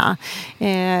träna.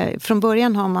 Från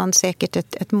början har man säkert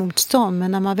ett motstånd,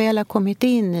 men när man väl har kommit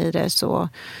in i det så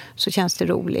känns det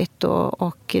roligt.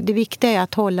 Och det viktiga är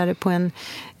att hålla det på en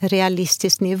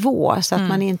realistisk nivå så att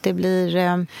man inte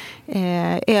blir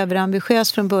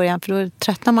överambitiös från början, för då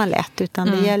tröttnar man lätt, utan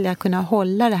det gäller att kunna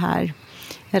hålla det här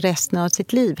resten av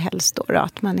sitt liv helst då,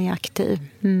 att man är aktiv.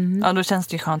 Ja, då känns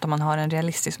det ju skönt om man har en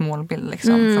realistisk målbild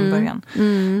liksom, från början.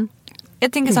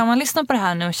 Jag tänker så här, om man lyssnar på det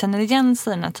här nu och känner igen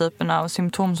sig i den här typen av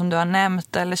symptom som du har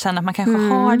nämnt, eller känner att man kanske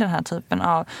har den här typen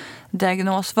av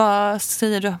diagnos, vad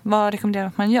säger du, vad rekommenderar du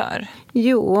att man gör?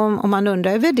 Jo, om man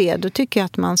undrar över det, då tycker jag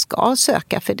att man ska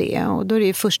söka för det, och då är det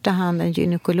i första hand en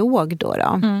gynekolog då.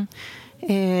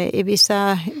 I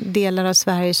vissa delar av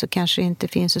Sverige så kanske det inte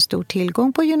finns så stor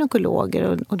tillgång på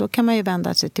gynekologer, och då kan man ju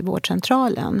vända sig till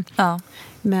vårdcentralen. Ja.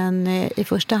 Men i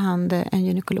första hand en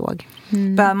gynekolog.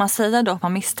 Bör man säga då att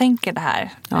man misstänker det här?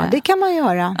 Ja, det kan man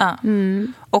göra. Ja.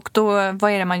 Och då,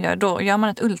 vad är det man gör då? Gör man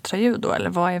ett ultraljud då, eller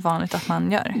vad är vanligt att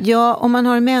man gör? Ja, om man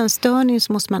har en mensstörning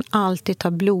så måste man alltid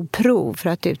ta blodprov för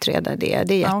att utreda det.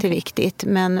 Det är jätteviktigt.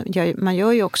 Men man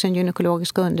gör ju också en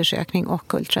gynekologisk undersökning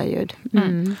och ultraljud.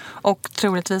 Och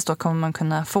troligtvis då kommer man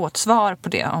kunna få ett svar på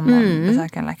det om man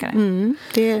besöker en läkare.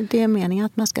 Det är meningen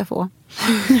att man ska få.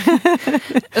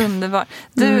 Underbart.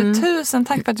 Du, tusen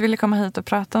tack för att du ville komma hit och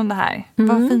prata om det här.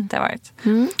 Vad fint det har varit.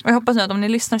 Och jag hoppas nu att om ni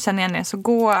lyssnar och känner igen er så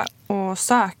gå och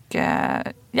sök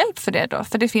hjälp för det då.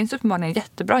 För det finns uppenbarligen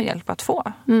jättebra hjälp att få.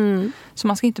 Så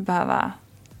man ska inte behöva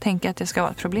tänka att det ska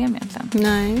vara ett problem egentligen.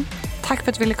 Nej. Tack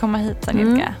för att du ville komma hit,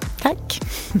 Angelica. Tack.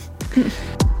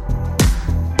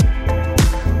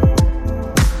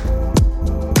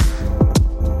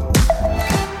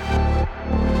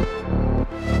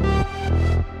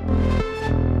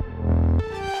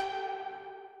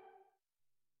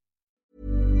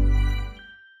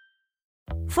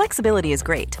 Flexibility is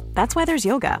great. That's why there's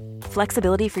yoga.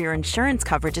 Flexibility for your insurance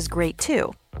coverage is great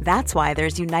too. That's why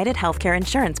there's United Healthcare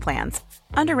Insurance Plans.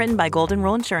 Underwritten by Golden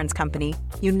Rule Insurance Company,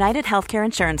 United Healthcare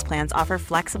Insurance Plans offer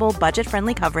flexible,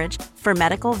 budget-friendly coverage for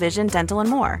medical, vision, dental, and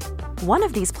more. One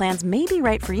of these plans may be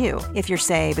right for you if you're,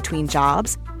 say, between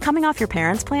jobs, coming off your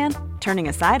parents' plan, turning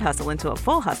a side hustle into a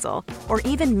full hustle, or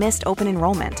even missed open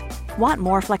enrollment. Want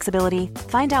more flexibility?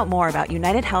 Find out more about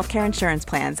United Healthcare Insurance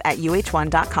Plans at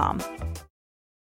uh1.com.